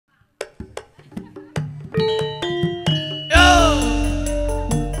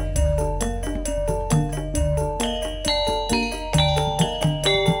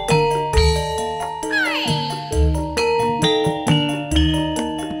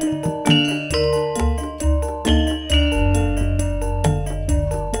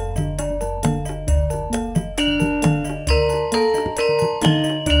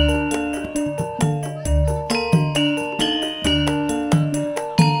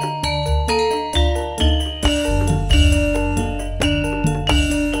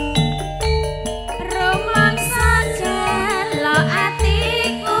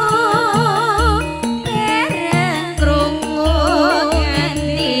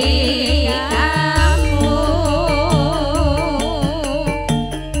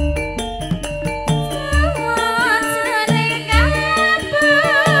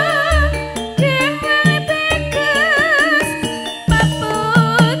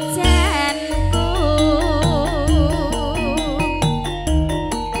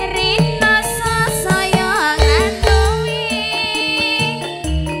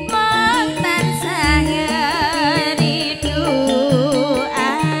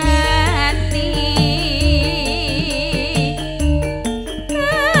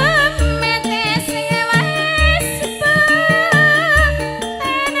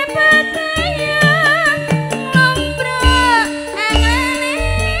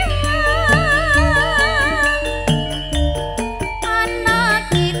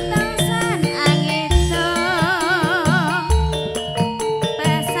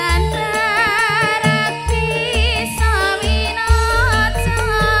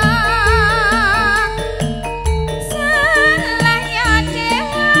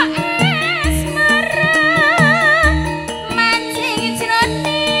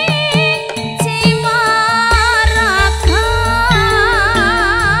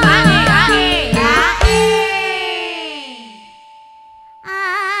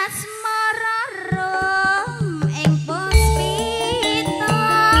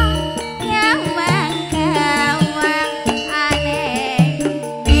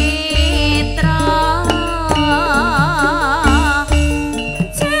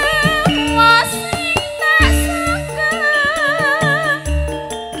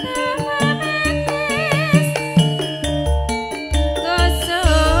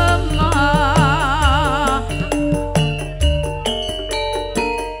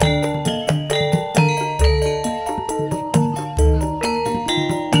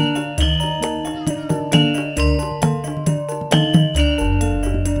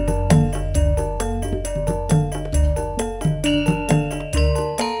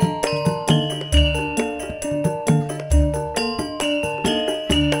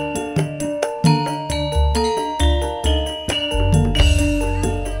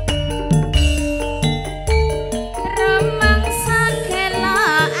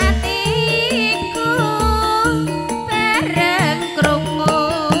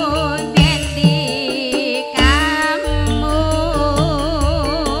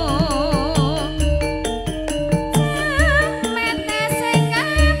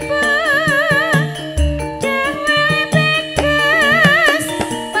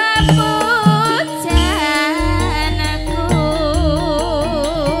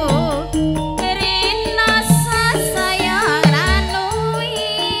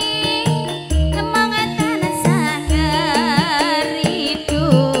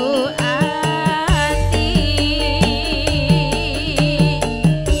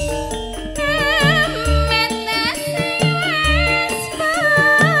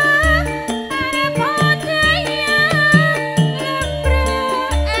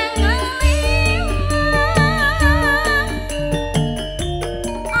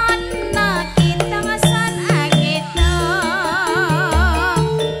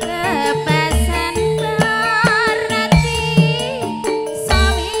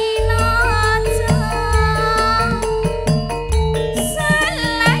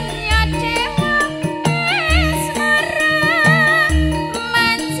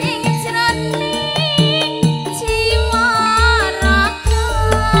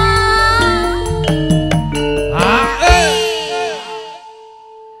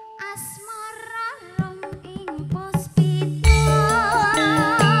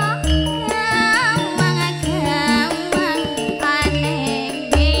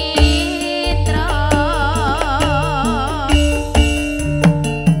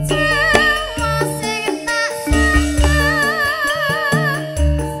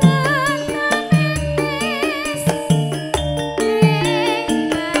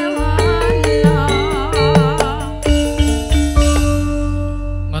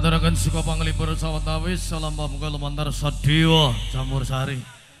Ngaturaken suka panglipur sawetawis salam pambuka lumantar SADEWA Campur Sari.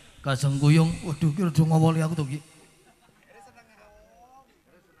 Kajeng Kuyung, waduh ki aja ngawali aku to ki.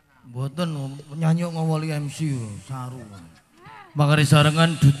 Mboten nyanyi ngawali MC saru. Mangkari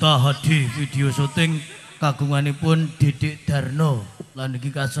sarengan Duta HD video syuting kagunganipun Didik Darno lan iki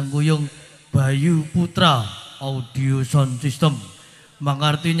kajeng Kuyung BAYU PUTRA audio sound system.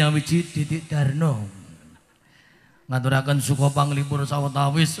 Mangarti nyawiji Didik Darno. Ngaturaken suka panglipur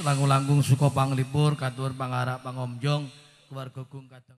sawetawis langkung-langkung suka panglipur katur pangarap pangomjong keluarga gung kadang